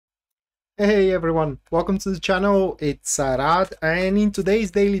Hey everyone, welcome to the channel. It's Rad, and in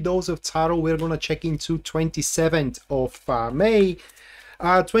today's daily dose of tarot we're gonna check into 27th of May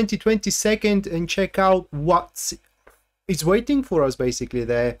 2022 and check out what is waiting for us basically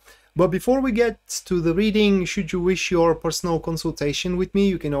there. But before we get to the reading, should you wish your personal consultation with me,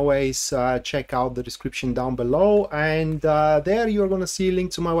 you can always check out the description down below, and there you're going to see a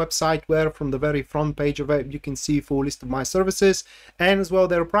link to my website where from the very front page of it you can see a full list of my services and as well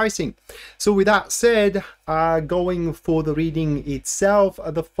their pricing. So with that said, going for the reading itself,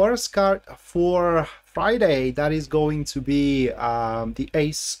 the first card for Friday, that is going to be the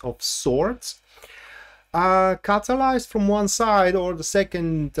Ace of Swords. Catalyzed from one side, or the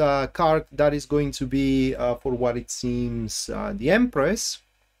second card, that is going to be for what it seems the Empress.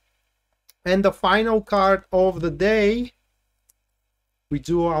 And the final card of the day, we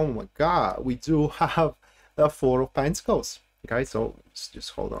do, oh my god, we do have the Four of Pentacles. Okay, so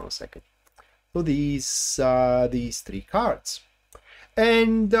just hold on a second. So these three cards,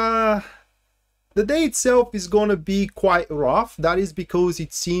 and the day itself is going to be quite rough. That is because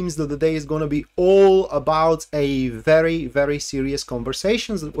it seems that the day is going to be all about a very serious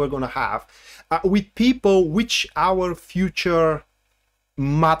conversations that we're going to have with people which our future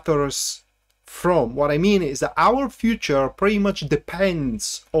matters from. What I mean is that our future pretty much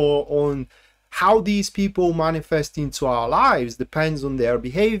depends on how these people manifest into our lives, depends on their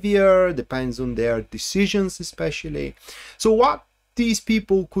behavior, depends on their decisions especially. So what these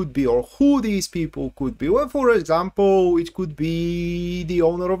people could be, or who these people could be, well, for example, it could be the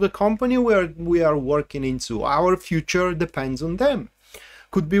owner of the company where we are working into. Our future depends on them.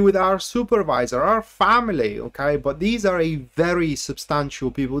 Could be with our supervisor, our family, okay? But these are a very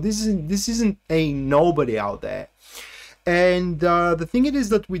substantial people. This isn't a nobody out there. And the thing is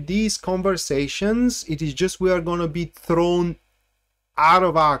that with these conversations, it is just we are going to be thrown out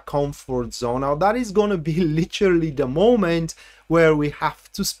of our comfort zone. Now that is going to be literally the moment where we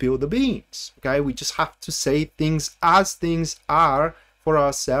have to spill the beans. Okay, we just have to say things as things are for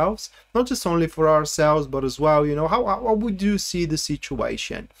ourselves, not just only for ourselves, but as well, you know, how would you see the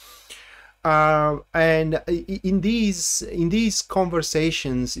situation? And in these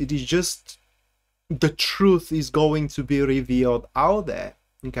conversations, it is just the truth is going to be revealed out there.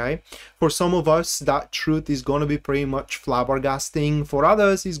 Okay, for some of us that truth is going to be pretty much flabbergasting. For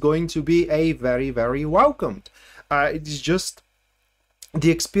others is going to be a very welcomed. It is just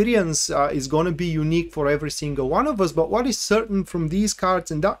the experience is going to be unique for every single one of us. But what is certain from these cards,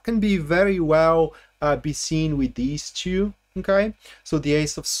 and that can be very well be seen with these two. Okay, so the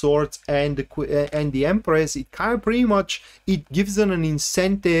Ace of Swords and the Empress, it kind of pretty much, it gives them an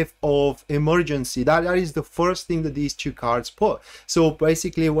incentive of emergency. That is the first thing that these two cards put. So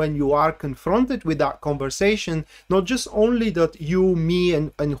basically, when you are confronted with that conversation, not just only that you, me,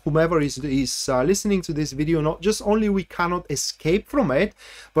 and whomever is listening to this video, not just only we cannot escape from it,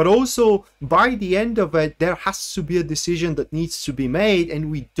 but also by the end of it, there has to be a decision that needs to be made, and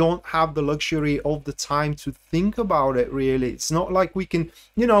we don't have the luxury of the time to think about it really. It's not like we can,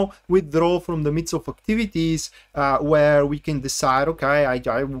 you know, withdraw from the midst of activities where we can decide, okay,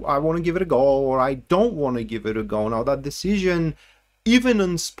 I want to give it a go, or I don't want to give it a go. Now that decision, even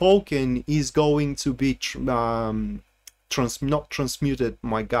unspoken, is going to be not transmuted,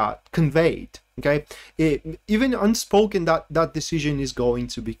 my god, conveyed. Okay, even unspoken, that decision is going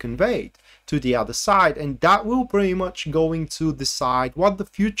to be conveyed to the other side, and that will pretty much going to decide what the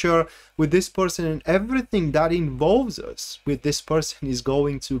future with this person and everything that involves us with this person is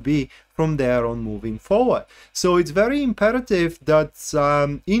going to be from there on moving forward. So it's very imperative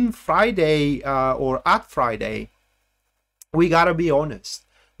that in Friday or at Friday, we gotta be honest,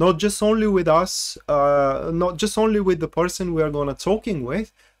 not just only with us, not just only with the person we are gonna talking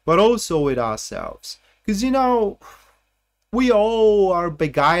with, but also with ourselves. Because, you know, we all are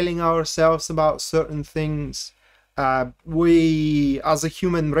beguiling ourselves about certain things. We, as a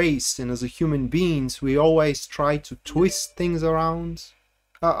human race and as a human beings, we always try to twist things around.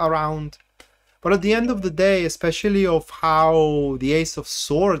 But at the end of the day, especially of how the Ace of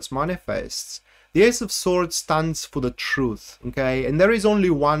Swords manifests, the Ace of Swords stands for the truth, okay? And there is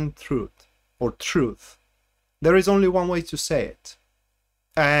only one truth, or truth. There is only one way to say it.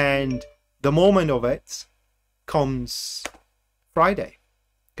 And the moment of it comes Friday.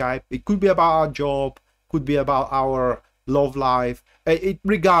 Okay, it could be about our job, could be about our love life. It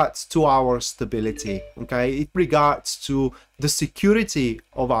regards to our stability. Okay, it regards to the security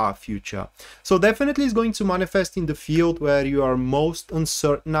of our future. So definitely it's going to manifest in the field where you are most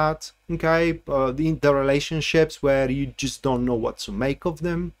uncertain at. Okay, the relationships where you just don't know what to make of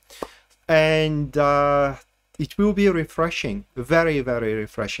them, and it will be refreshing, very, very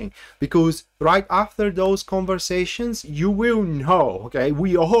refreshing, because right after those conversations, you will know, okay,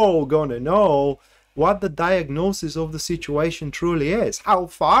 we all gonna know what the diagnosis of the situation truly is, how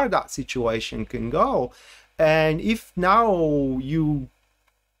far that situation can go. And if now you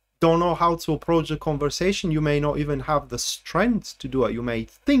don't know how to approach the conversation, you may not even have the strength to do it. You may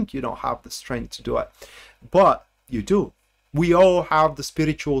think you don't have the strength to do it, but you do. We all have the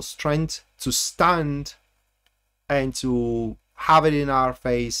spiritual strength to stand and to have it in our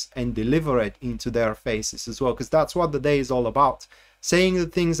face and deliver it into their faces as well, because that's what the day is all about. Saying the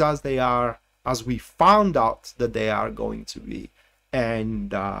things as they are, as we found out that they are going to be,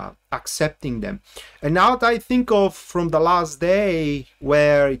 and accepting them. And now that I think of from the last day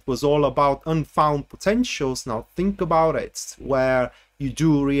where it was all about unfound potentials, now think about it where you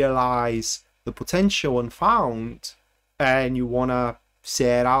do realize the potential unfound and you want to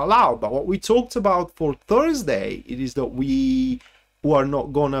say it out loud. But what we talked about for Thursday, it is that we are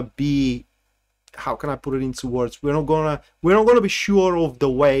not gonna be, how can I put it into words, we're not gonna be sure of the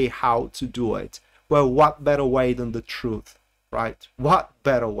way how to do it. Well, what better way than the truth, right? What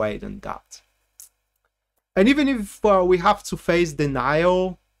better way than that? And even if we have to face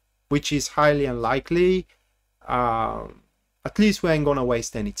denial, which is highly unlikely, at least we ain't gonna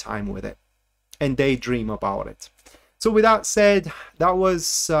waste any time with it and daydream about it. So with that said, that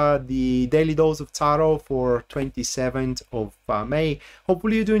was the Daily Dose of Tarot for 27th of May.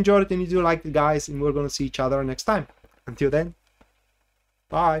 Hopefully you do enjoy it and you do like it, guys, and we're going to see each other next time. Until then,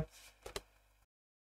 bye.